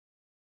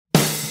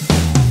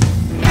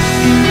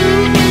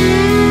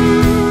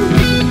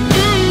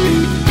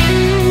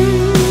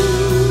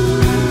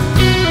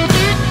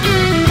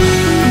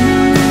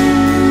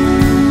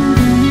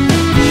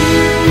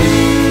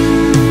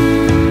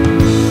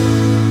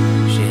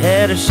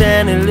a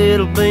shiny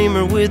little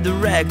Beamer with the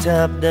rack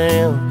top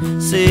down,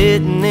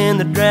 sitting in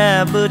the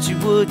drive, but she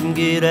wouldn't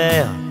get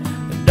out.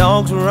 The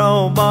dogs were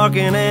all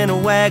barking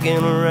and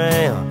wagging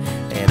around,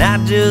 and I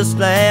just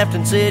laughed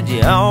and said,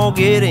 "You all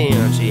get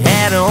in." She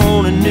had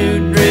on a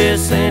new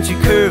dress and she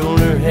curled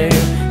her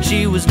hair.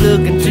 She was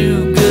looking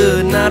too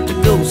good not to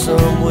go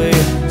somewhere.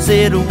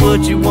 Said,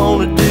 "What you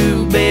wanna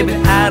do, baby,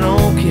 I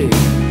don't care.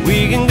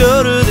 We can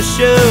go to the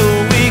show,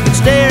 we can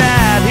stay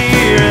right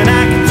here, and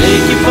I can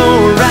take you for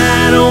a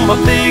ride on my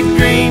big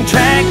green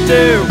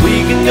tractor. We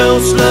can go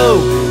slow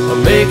or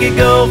make it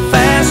go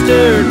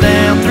faster,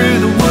 down through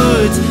the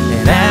woods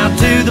and out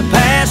to the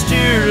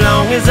pasture.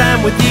 Long as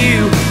I'm with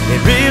you,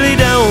 it really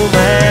don't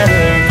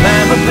matter.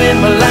 Climb up in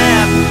my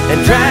lap and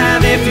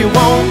drive if you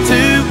want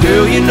to.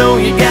 Girl, you know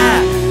you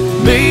got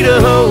me to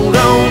hold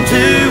on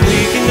to. We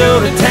can go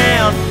to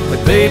town,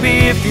 but baby,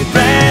 if you'd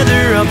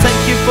rather, I'll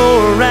take you for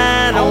a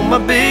ride on my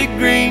big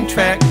green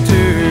tractor.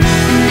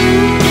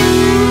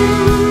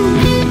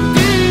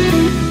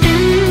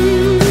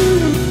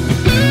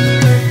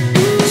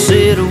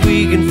 Said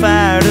we can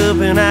fire it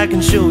up and I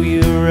can show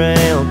you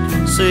around.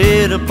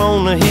 Sit up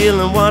on the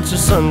hill and watch the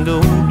sun go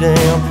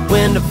down.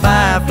 When the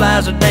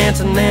fireflies are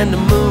dancing and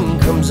the moon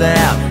comes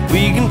out,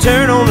 we can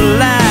turn on the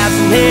lights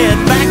and head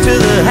back to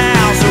the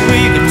house. Or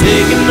we can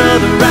take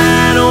another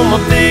ride on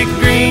my big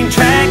green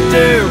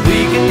tractor. We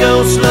can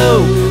go slow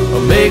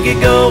or make it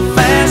go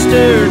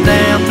faster,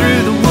 down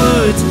through the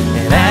woods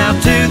and out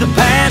to the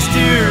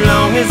pasture.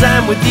 Long as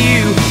I'm with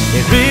you,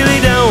 it really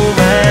don't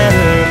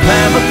matter.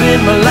 Climb up in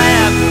my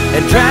lap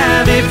and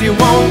drive if you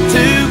want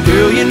to.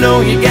 Girl, you know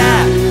you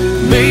got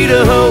me to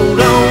hold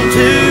on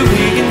to.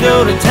 We can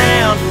go to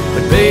town,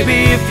 but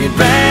baby, if you'd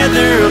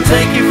rather, I'll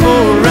take you for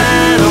a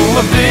ride on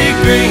my big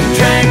green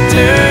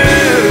tractor.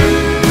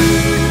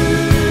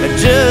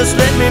 Just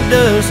let me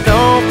dust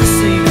off the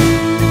seat.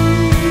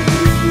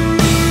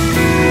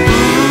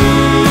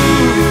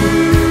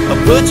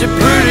 I'll put your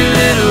pretty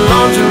little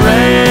arms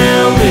around